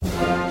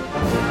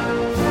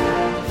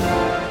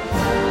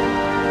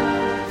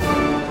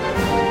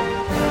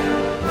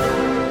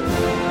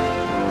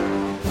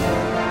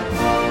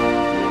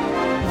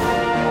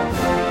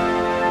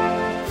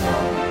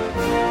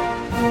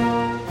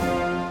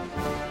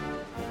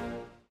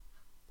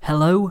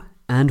Hello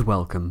and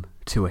welcome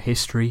to A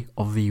History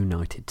of the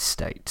United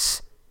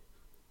States.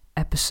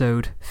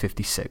 Episode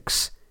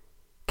 56,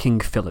 King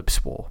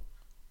Philip's War.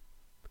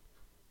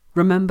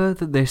 Remember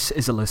that this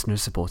is a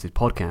listener-supported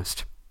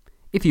podcast.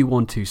 If you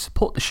want to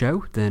support the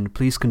show, then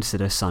please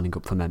consider signing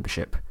up for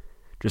membership.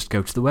 Just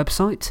go to the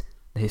website,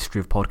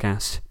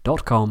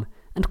 thehistoryofpodcast.com,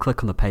 and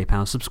click on the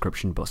PayPal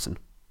subscription button.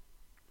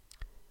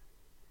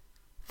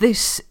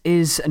 This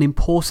is an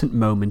important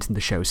moment in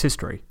the show's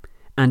history,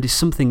 and is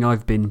something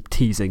I've been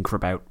teasing for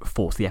about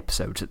 40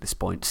 episodes at this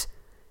point.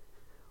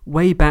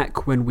 Way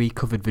back when we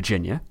covered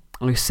Virginia,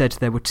 I said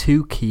there were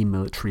two key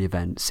military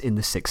events in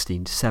the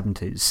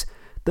 1670s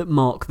that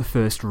mark the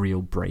first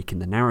real break in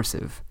the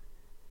narrative.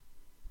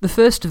 The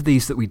first of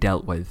these that we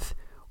dealt with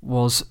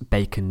was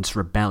Bacon's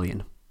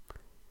Rebellion.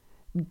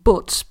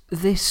 But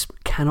this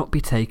cannot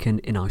be taken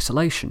in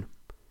isolation.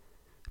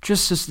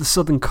 Just as the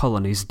southern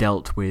colonies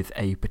dealt with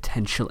a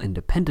potential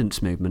independence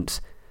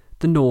movement,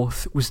 the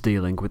North was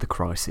dealing with a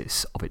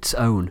crisis of its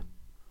own,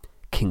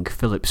 King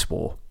Philip's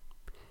War.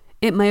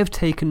 It may have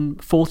taken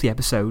 40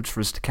 episodes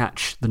for us to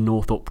catch the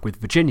North up with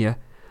Virginia,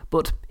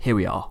 but here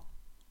we are.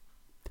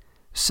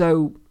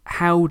 So,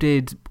 how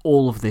did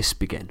all of this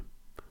begin?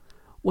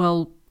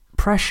 Well,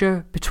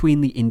 pressure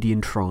between the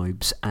Indian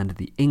tribes and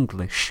the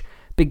English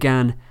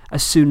began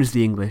as soon as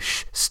the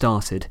English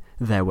started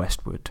their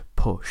westward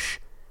push.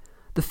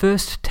 The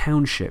first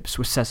townships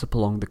were set up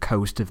along the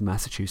coast of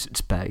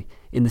Massachusetts Bay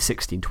in the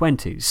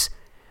 1620s,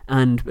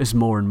 and as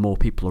more and more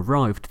people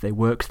arrived, they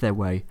worked their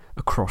way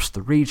across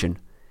the region.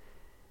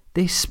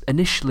 This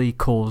initially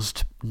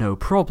caused no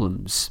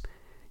problems.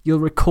 You'll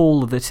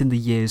recall that in the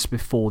years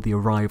before the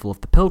arrival of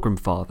the Pilgrim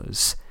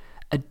Fathers,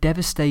 a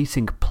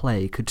devastating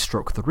plague had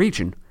struck the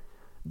region.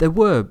 There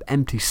were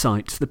empty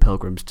sites for the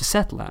pilgrims to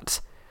settle at,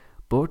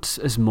 but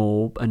as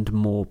more and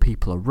more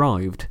people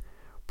arrived,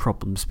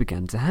 problems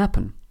began to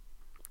happen.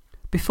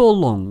 Before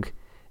long,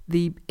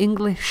 the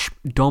English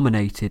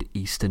dominated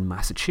eastern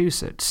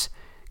Massachusetts,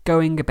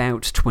 going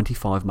about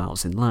 25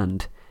 miles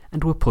inland,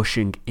 and were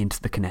pushing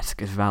into the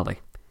Connecticut Valley.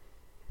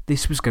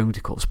 This was going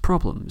to cause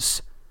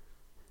problems.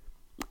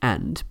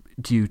 And,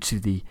 due to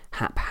the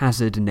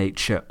haphazard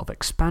nature of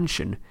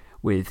expansion,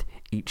 with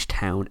each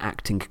town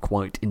acting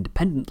quite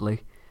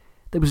independently,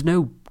 there was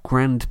no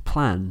grand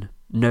plan,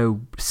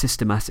 no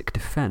systematic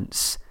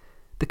defence.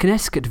 The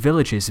Connecticut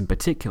villages in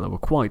particular were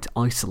quite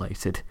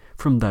isolated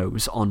from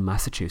those on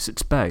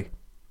Massachusetts Bay.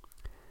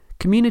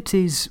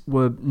 Communities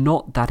were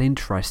not that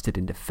interested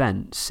in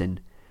defence, in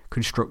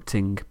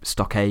constructing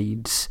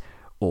stockades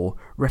or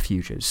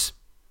refuges.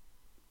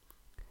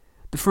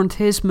 The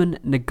frontiersmen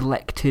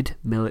neglected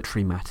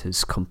military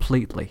matters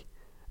completely.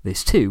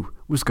 This too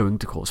was going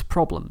to cause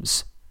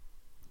problems.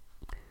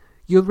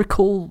 You'll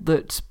recall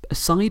that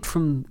aside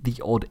from the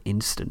odd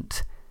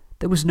incident,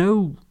 there was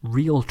no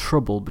real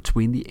trouble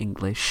between the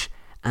English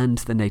and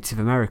the Native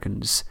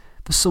Americans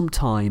for some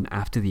time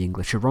after the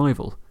English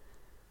arrival.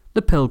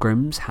 The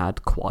Pilgrims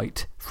had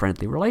quite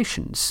friendly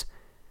relations.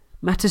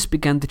 Matters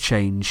began to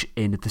change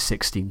in the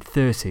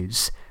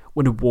 1630s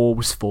when a war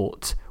was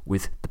fought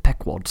with the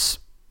Pequods.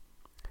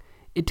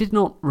 It did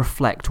not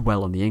reflect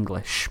well on the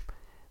English.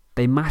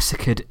 They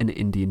massacred an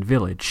Indian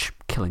village,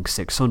 killing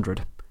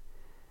 600.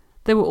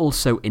 There were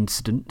also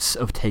incidents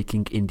of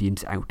taking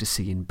Indians out to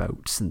sea in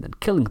boats and then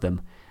killing them,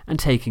 and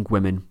taking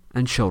women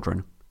and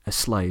children as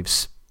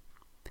slaves.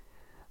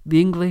 The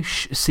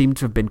English seem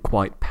to have been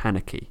quite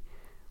panicky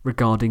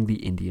regarding the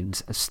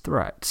Indians as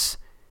threats.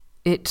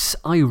 It's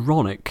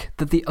ironic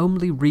that the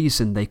only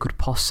reason they could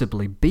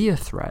possibly be a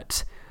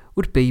threat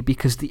would be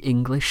because the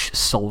English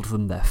sold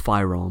them their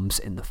firearms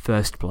in the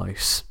first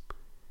place.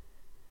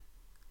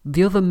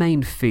 The other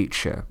main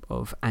feature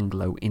of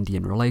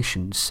Anglo-Indian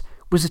relations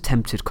was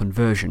attempted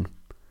conversion.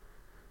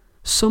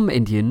 Some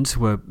Indians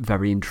were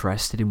very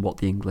interested in what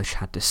the English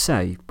had to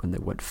say when they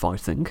weren't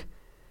fighting.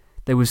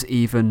 There was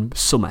even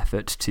some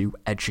effort to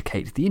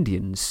educate the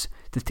Indians,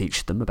 to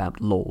teach them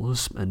about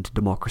laws and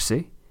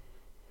democracy.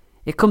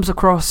 It comes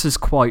across as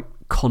quite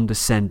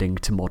condescending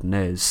to modern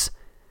ears.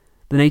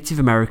 The Native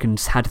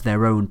Americans had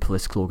their own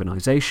political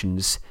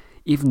organisations,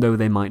 even though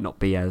they might not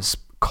be as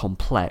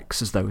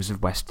complex as those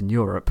of Western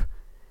Europe.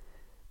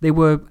 They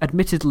were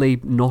admittedly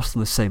not on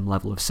the same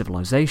level of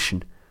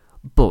civilization,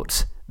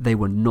 but they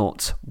were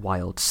not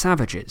wild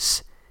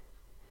savages.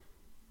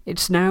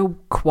 It's now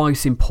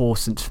quite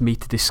important for me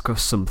to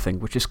discuss something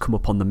which has come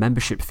up on the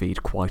membership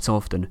feed quite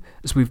often,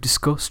 as we've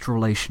discussed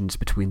relations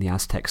between the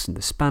Aztecs and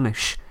the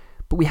Spanish,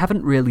 but we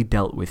haven't really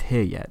dealt with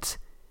here yet.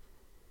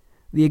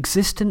 The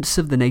existence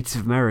of the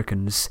Native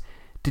Americans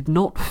did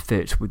not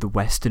fit with the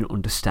Western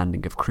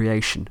understanding of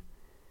creation.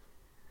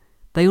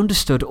 They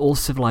understood all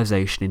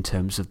civilization in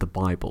terms of the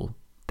Bible.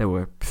 There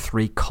were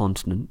 3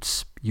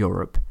 continents,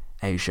 Europe,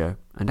 Asia,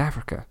 and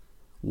Africa,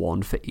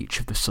 one for each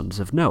of the sons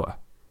of Noah.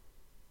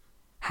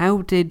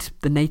 How did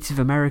the Native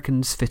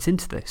Americans fit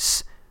into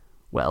this?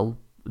 Well,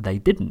 they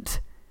didn't.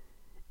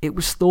 It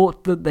was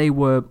thought that they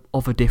were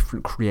of a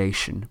different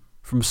creation,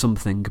 from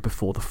something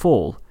before the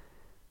fall.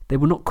 They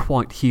were not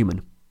quite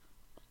human.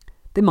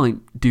 They might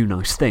do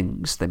nice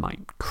things, they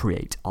might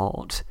create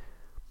art,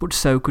 but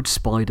so could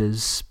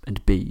spiders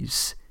and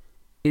bees.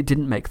 It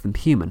didn't make them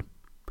human.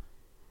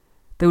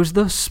 There was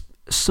thus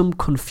some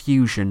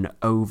confusion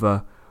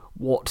over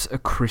what a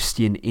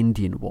Christian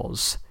Indian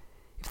was.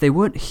 If they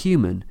weren't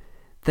human,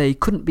 they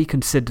couldn't be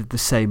considered the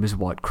same as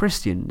white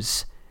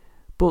Christians,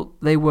 but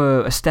they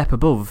were a step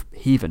above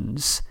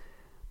heathens.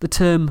 The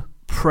term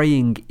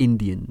praying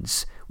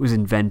Indians was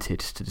invented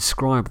to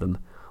describe them,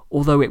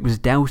 although it was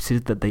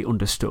doubted that they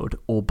understood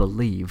or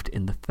believed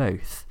in the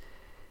faith.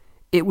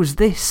 It was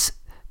this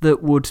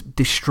that would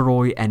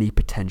destroy any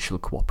potential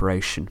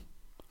cooperation.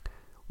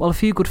 While a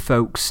few good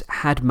folks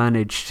had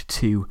managed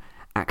to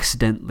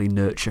accidentally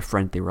nurture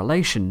friendly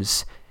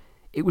relations,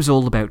 it was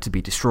all about to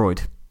be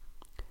destroyed.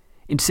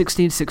 In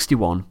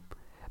 1661,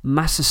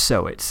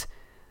 Massasoit,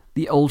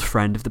 the old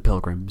friend of the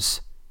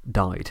Pilgrims,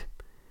 died,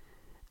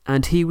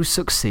 and he was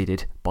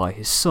succeeded by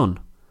his son,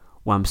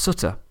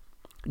 Wamsutta,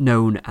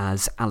 known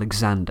as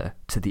Alexander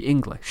to the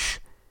English.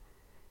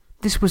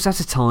 This was at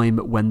a time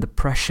when the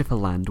pressure for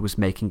land was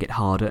making it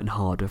harder and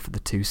harder for the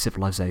two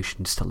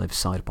civilizations to live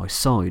side by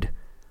side.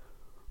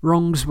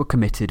 Wrongs were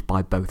committed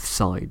by both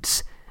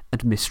sides,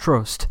 and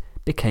mistrust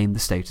became the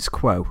status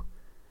quo.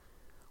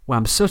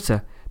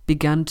 Wamsutta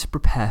began to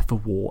prepare for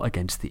war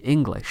against the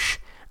English,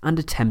 and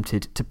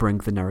attempted to bring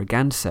the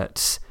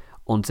Narragansetts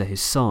onto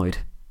his side.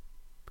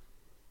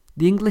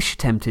 The English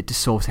attempted to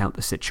sort out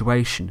the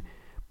situation,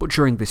 but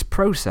during this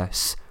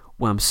process,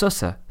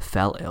 Wamsutta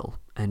fell ill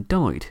and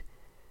died.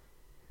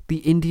 The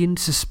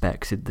Indians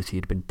suspected that he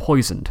had been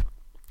poisoned.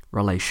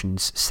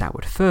 Relations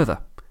soured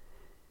further.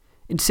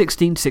 In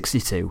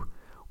 1662,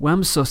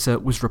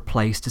 Wamsutta was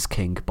replaced as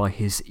king by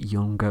his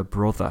younger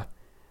brother,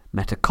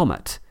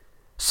 Metacomet,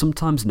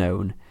 sometimes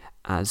known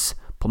as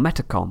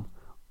Pometacom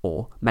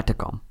or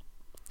Metacom,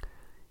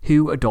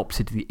 who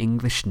adopted the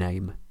English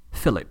name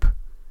Philip,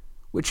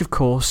 which of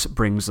course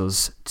brings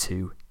us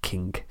to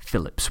King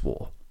Philip's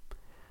War.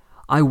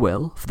 I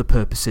will, for the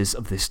purposes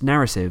of this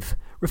narrative,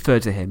 refer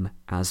to him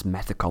as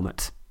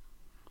Metacomet.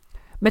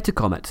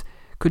 Metacomet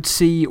could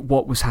see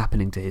what was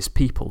happening to his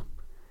people.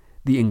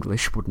 The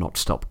English would not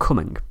stop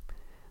coming.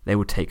 They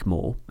would take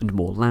more and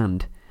more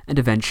land, and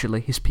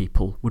eventually his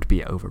people would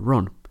be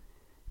overrun.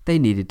 They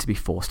needed to be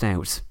forced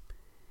out.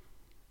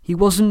 He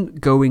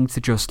wasn't going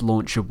to just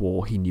launch a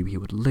war he knew he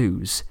would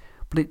lose,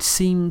 but it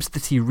seems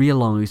that he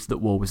realised that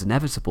war was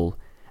inevitable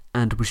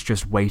and was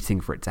just waiting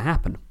for it to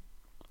happen.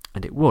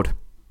 And it would.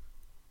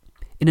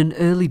 In an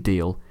early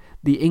deal,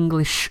 the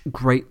English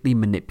greatly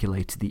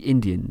manipulated the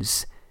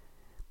Indians.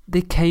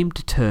 They came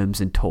to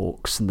terms in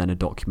talks, and then a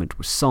document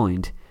was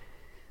signed.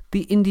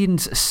 The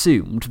Indians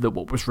assumed that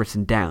what was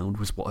written down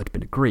was what had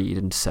been agreed,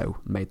 and so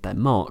made their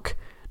mark,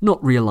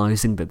 not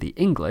realising that the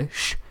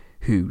English,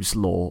 whose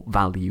law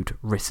valued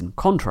written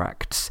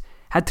contracts,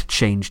 had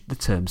changed the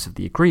terms of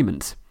the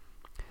agreement.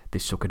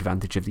 This took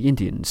advantage of the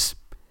Indians.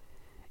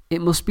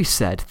 It must be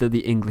said that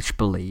the English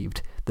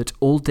believed that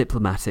all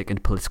diplomatic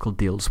and political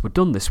deals were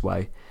done this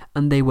way,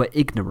 and they were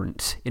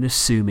ignorant in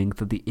assuming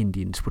that the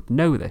Indians would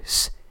know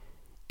this.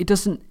 It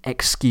doesn't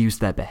excuse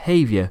their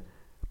behaviour,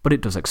 but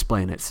it does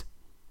explain it.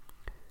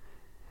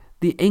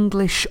 The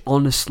English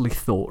honestly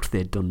thought they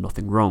had done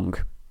nothing wrong.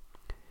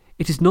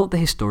 It is not the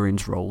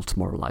historian's role to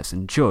moralise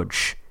and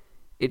judge.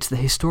 It's the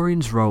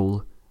historian's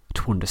role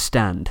to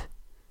understand.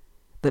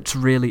 That's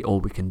really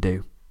all we can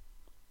do.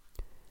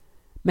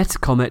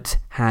 Metacomet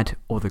had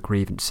other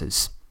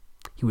grievances.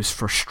 He was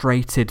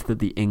frustrated that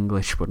the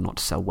English would not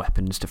sell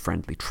weapons to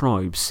friendly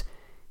tribes.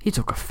 He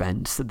took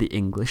offence that the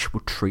English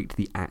would treat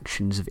the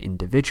actions of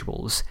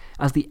individuals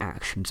as the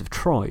actions of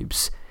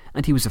tribes,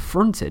 and he was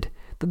affronted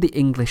that the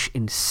English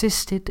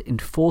insisted in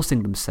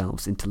forcing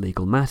themselves into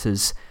legal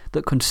matters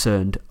that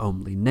concerned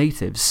only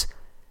natives.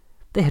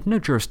 They had no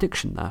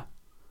jurisdiction there.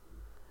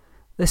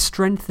 Their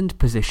strengthened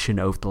position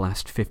over the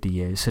last 50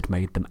 years had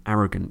made them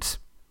arrogant.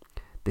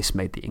 This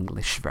made the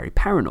English very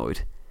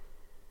paranoid.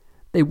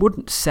 They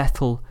wouldn't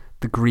settle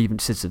the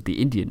grievances of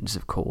the Indians,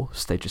 of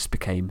course. They just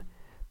became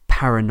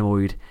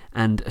paranoid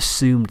and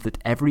assumed that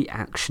every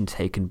action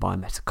taken by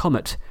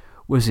Metacomet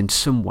was in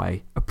some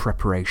way a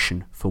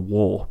preparation for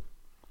war.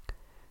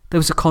 There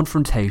was a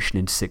confrontation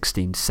in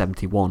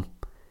 1671.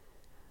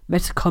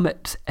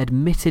 Metacomet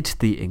admitted to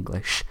the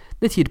English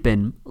that he had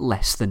been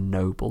less than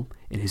noble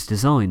in his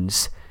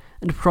designs,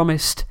 and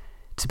promised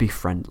to be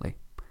friendly.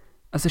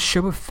 As a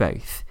show of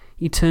faith,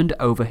 he turned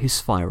over his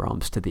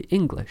firearms to the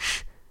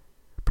English,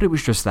 but it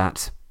was just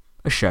that,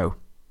 a show.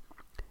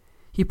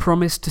 He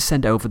promised to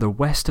send over the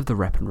rest of the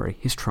weaponry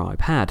his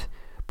tribe had,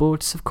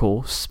 but of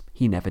course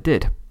he never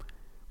did.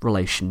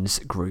 Relations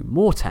grew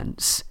more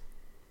tense.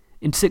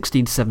 In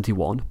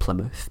 1671,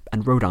 Plymouth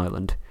and Rhode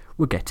Island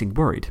were getting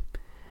worried,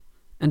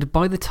 and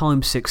by the time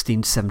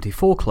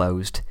 1674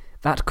 closed,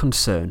 that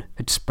concern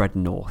had spread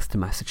north to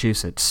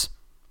Massachusetts.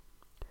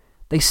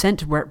 They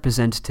sent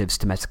representatives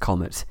to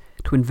Metacomet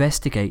to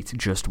investigate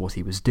just what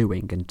he was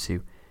doing and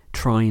to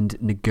try and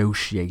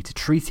negotiate a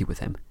treaty with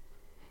him.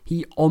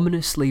 He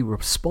ominously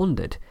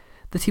responded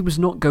that he was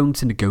not going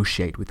to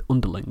negotiate with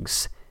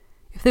underlings.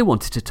 If they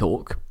wanted to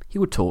talk, he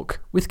would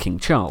talk with King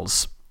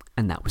Charles,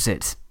 and that was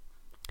it.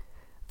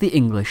 The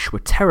English were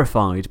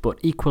terrified, but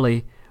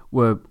equally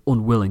were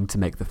unwilling to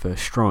make the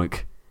first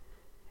strike.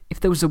 If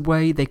there was a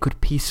way they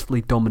could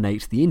peacefully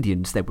dominate the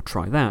Indians, they would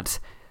try that,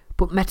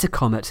 but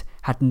Metacomet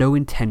had no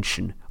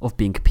intention of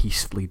being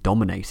peacefully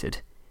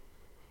dominated.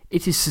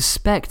 It is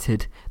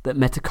suspected that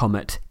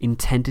Metacomet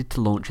intended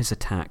to launch his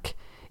attack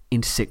in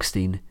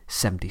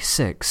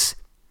 1676,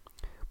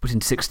 but in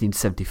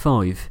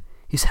 1675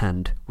 his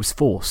hand was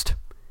forced.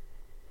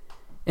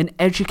 An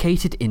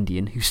educated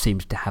Indian who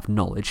seemed to have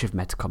knowledge of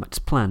Metacomet's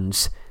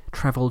plans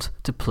travelled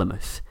to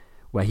Plymouth,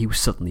 where he was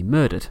suddenly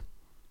murdered.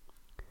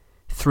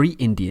 3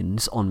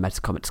 Indians on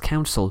Metacomet's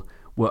council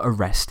were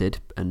arrested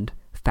and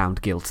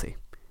found guilty.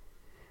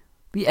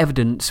 The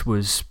evidence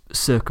was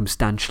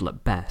circumstantial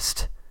at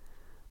best.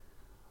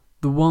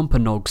 The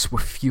Wampanoags were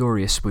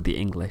furious with the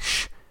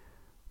English,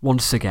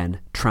 once again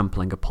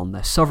trampling upon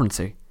their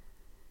sovereignty.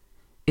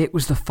 It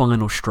was the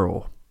final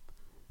straw.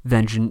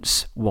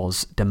 Vengeance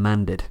was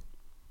demanded.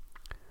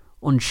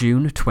 On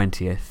June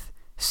 20th,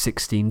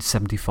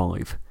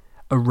 1675,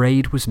 a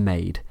raid was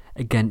made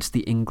against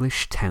the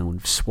English town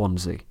of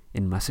Swansea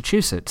in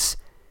Massachusetts,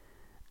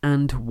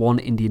 and 1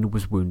 Indian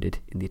was wounded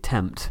in the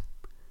attempt.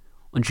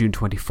 On June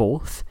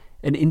 24th,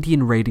 an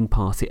Indian raiding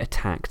party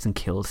attacked and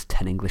killed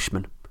 10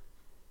 Englishmen.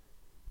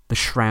 The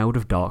shroud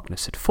of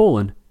darkness had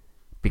fallen.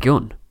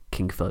 Begun,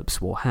 King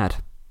Philip's War had.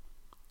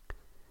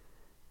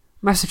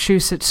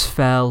 Massachusetts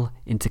fell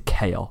into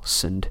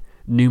chaos, and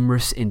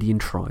numerous Indian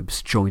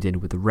tribes joined in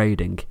with the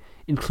raiding,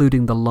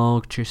 including the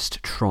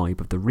largest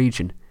tribe of the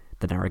region,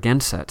 the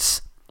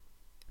Narragansetts.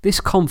 This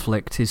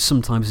conflict is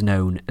sometimes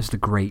known as the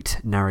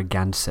Great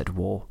Narragansett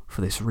War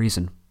for this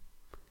reason.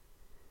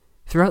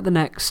 Throughout the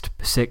next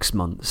 6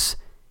 months,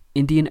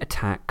 Indian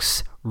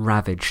attacks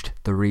ravaged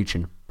the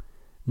region.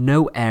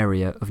 No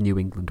area of New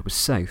England was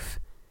safe.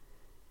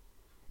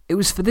 It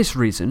was for this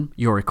reason,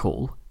 you'll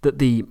recall, that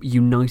the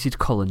United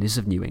Colonies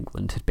of New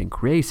England had been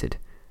created,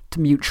 to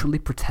mutually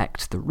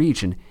protect the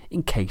region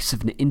in case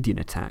of an Indian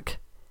attack.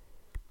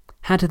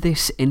 Had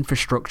this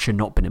infrastructure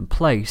not been in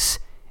place,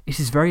 it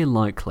is very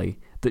likely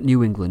that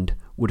New England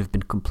would have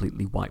been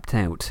completely wiped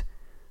out.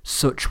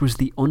 Such was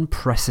the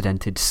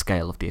unprecedented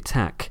scale of the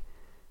attack.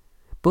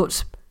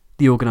 But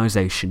the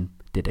organisation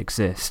did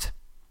exist.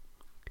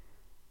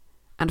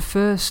 At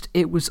first,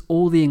 it was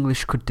all the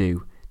English could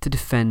do to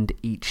defend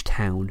each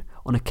town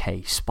on a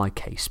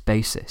case-by-case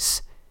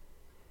basis.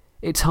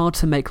 It's hard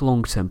to make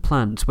long-term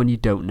plans when you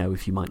don't know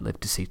if you might live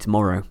to see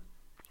tomorrow.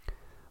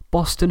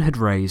 Boston had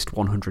raised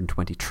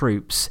 120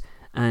 troops,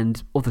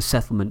 and other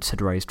settlements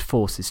had raised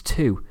forces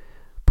too,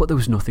 but there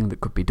was nothing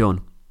that could be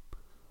done.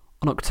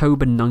 On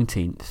October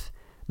 19th,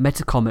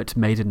 Metacomet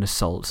made an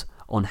assault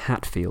on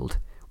Hatfield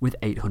with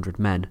 800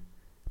 men,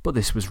 but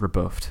this was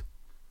rebuffed.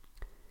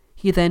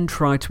 He then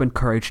tried to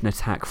encourage an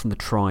attack from the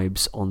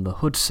tribes on the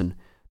Hudson,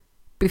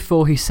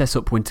 before he set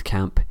up winter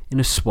camp in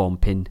a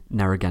swamp in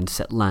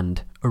Narragansett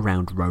Land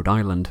around Rhode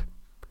Island.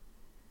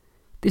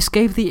 This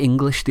gave the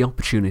English the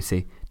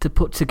opportunity to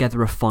put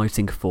together a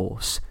fighting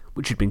force,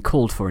 which had been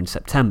called for in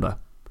September.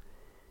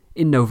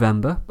 In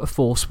November, a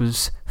force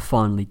was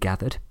finally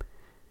gathered.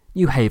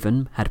 New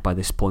Haven had by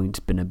this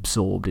point been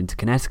absorbed into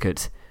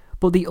Connecticut,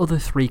 but the other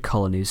 3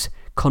 colonies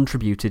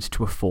contributed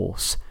to a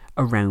force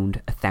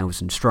around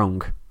 1,000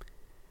 strong.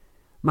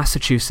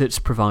 Massachusetts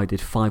provided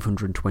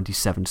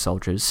 527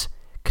 soldiers,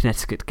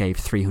 Connecticut gave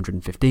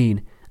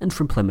 315, and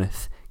from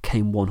Plymouth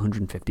came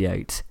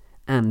 158,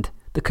 and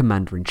the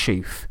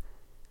commander-in-chief,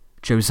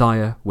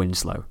 Josiah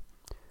Winslow,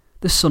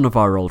 the son of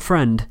our old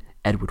friend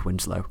Edward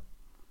Winslow.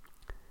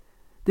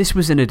 This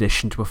was in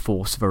addition to a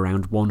force of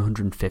around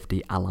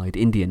 150 allied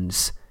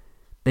Indians.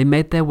 They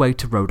made their way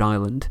to Rhode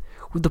Island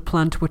with the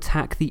plan to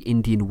attack the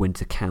Indian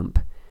winter camp,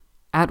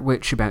 at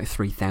which about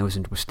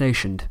 3,000 were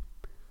stationed.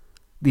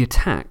 The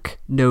attack,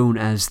 known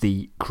as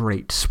the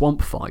Great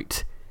Swamp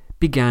Fight,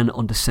 began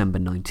on December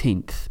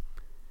 19th.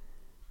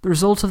 The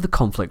result of the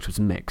conflict was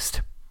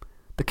mixed.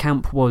 The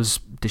camp was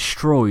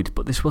destroyed,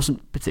 but this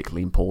wasn't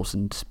particularly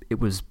important. It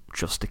was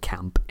just a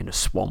camp in a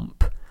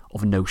swamp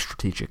of no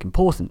strategic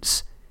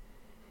importance.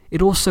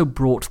 It also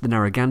brought the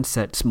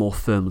Narragansetts more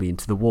firmly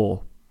into the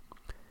war.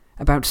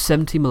 About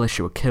 70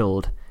 militia were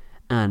killed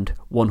and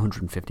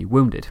 150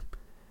 wounded,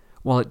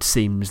 while it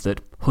seems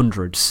that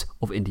hundreds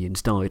of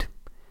Indians died.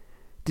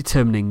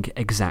 Determining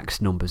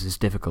exact numbers is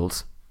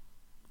difficult.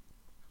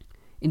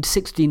 In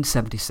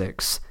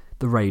 1676,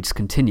 the raids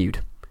continued.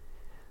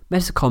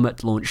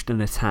 Metacomet launched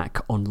an attack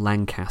on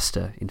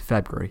Lancaster in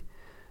February,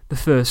 the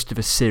first of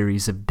a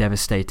series of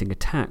devastating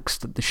attacks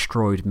that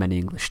destroyed many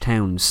English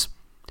towns.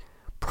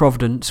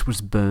 Providence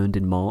was burned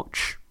in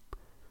March.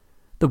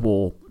 The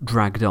war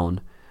dragged on,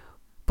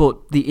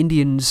 but the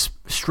Indians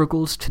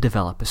struggled to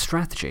develop a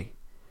strategy.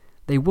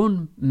 They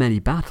won many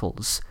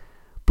battles,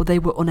 but they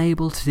were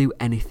unable to do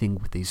anything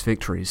with these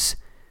victories.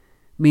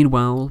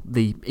 Meanwhile,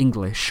 the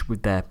English,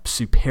 with their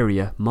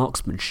superior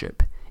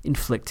marksmanship,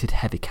 inflicted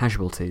heavy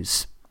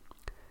casualties.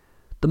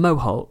 The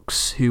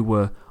Mohawks, who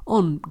were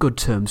on good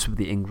terms with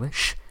the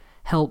English,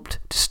 helped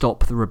to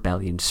stop the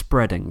rebellion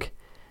spreading,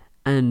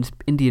 and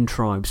Indian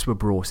tribes were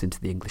brought into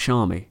the English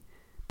army.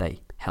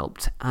 They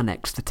helped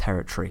annex the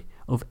territory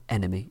of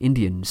enemy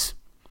Indians.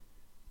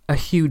 A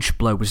huge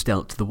blow was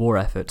dealt to the war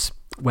effort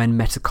when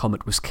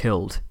Metacomet was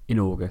killed in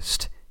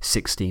August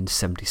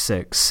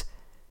 1676.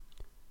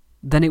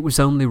 Then it was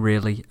only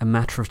really a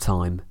matter of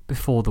time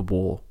before the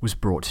war was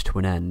brought to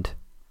an end.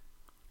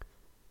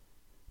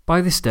 By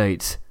this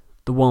date,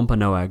 the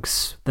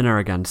Wampanoags, the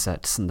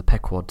Narragansetts and the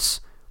Pequods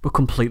were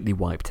completely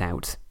wiped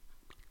out,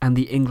 and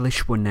the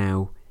English were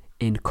now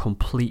in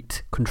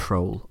complete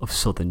control of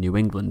southern New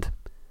England.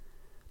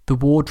 The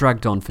war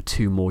dragged on for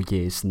 2 more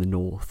years in the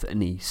north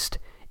and east,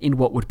 in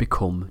what would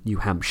become New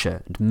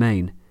Hampshire and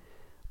Maine,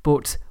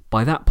 but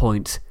by that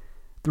point,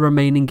 the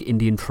remaining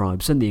Indian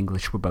tribes and the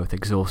English were both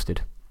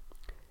exhausted.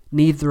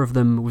 Neither of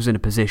them was in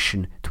a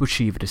position to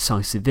achieve a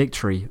decisive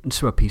victory, and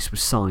so a peace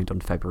was signed on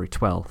February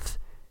 12th,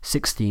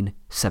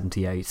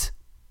 1678.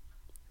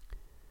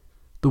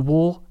 The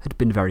war had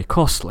been very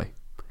costly.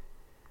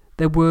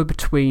 There were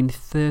between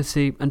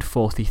 30 and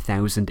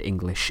 40,000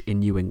 English in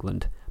New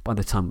England by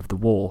the time of the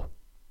war.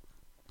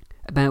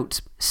 About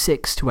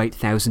 6,000 to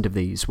 8,000 of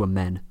these were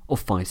men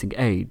of fighting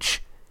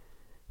age.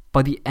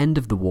 By the end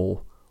of the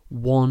war,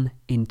 1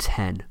 in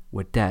 10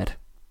 were dead.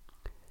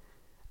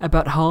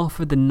 About half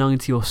of the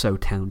 90 or so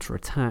towns were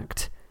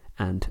attacked,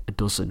 and a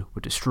dozen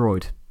were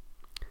destroyed.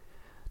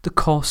 The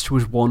cost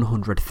was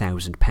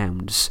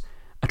 £100,000,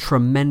 a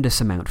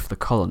tremendous amount for the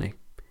colony.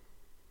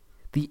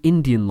 The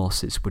Indian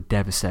losses were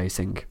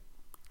devastating.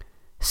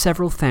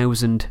 Several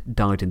thousand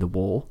died in the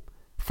war,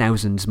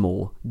 thousands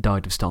more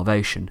died of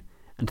starvation,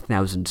 and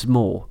thousands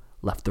more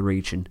left the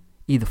region,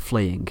 either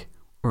fleeing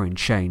or in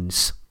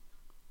chains.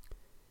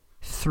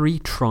 3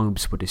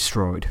 tribes were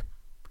destroyed.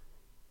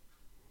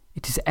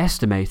 It is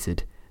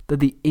estimated that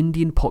the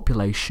Indian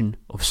population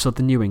of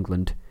southern New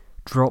England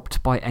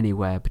dropped by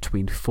anywhere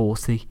between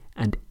 40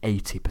 and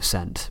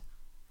 80%.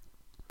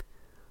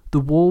 The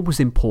war was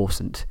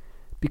important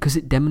because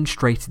it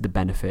demonstrated the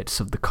benefits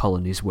of the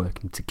colonies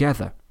working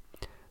together,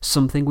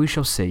 something we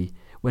shall see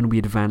when we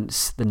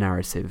advance the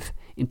narrative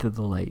into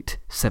the late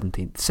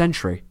 17th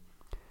century,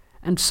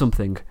 and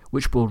something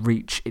which will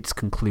reach its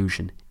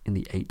conclusion in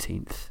the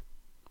 18th.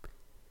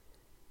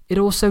 It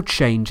also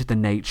changed the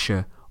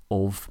nature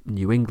of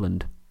New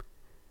England.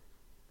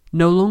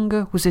 No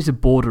longer was it a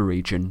border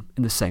region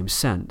in the same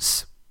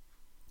sense.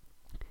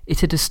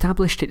 It had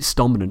established its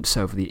dominance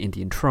over the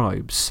Indian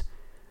tribes.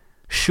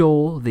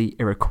 Sure, the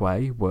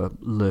Iroquois were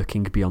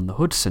lurking beyond the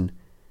Hudson,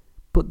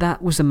 but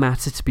that was a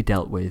matter to be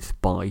dealt with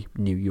by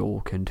New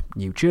York and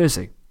New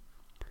Jersey.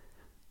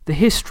 The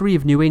history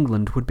of New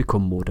England would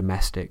become more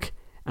domestic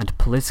and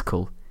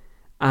political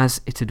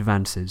as it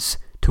advances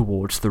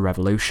towards the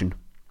Revolution.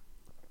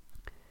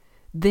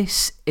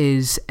 This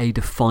is a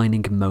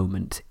defining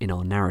moment in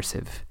our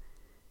narrative.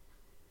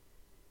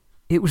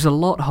 It was a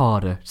lot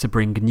harder to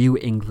bring New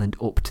England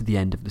up to the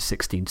end of the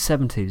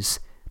 1670s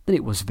than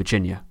it was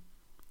Virginia.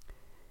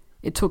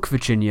 It took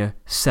Virginia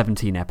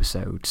 17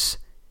 episodes.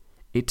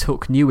 It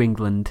took New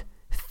England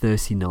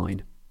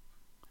 39.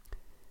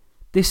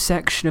 This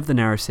section of the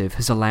narrative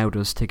has allowed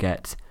us to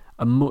get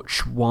a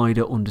much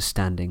wider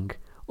understanding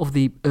of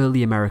the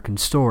early American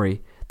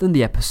story than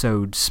the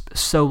episodes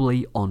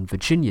solely on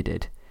Virginia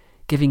did,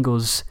 giving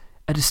us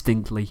a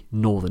distinctly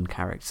northern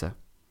character.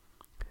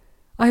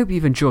 I hope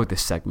you've enjoyed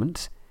this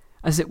segment,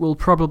 as it will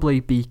probably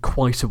be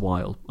quite a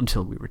while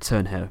until we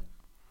return here.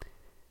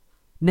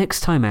 Next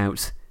time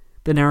out,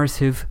 the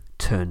narrative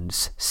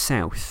turns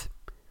south.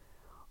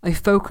 I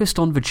focused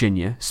on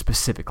Virginia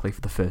specifically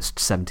for the first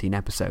 17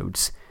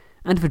 episodes,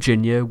 and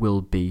Virginia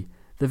will be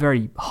the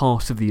very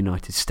heart of the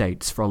United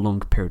States for a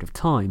long period of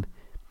time,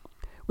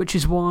 which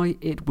is why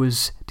it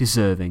was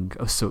deserving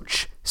of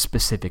such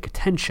specific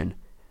attention,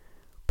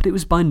 but it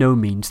was by no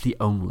means the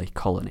only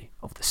colony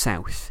of the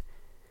South.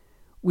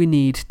 We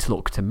need to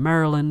look to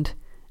Maryland,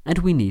 and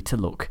we need to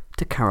look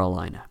to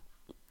Carolina.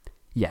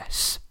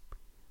 Yes,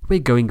 we're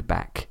going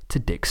back to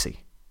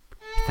Dixie.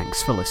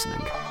 Thanks for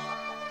listening.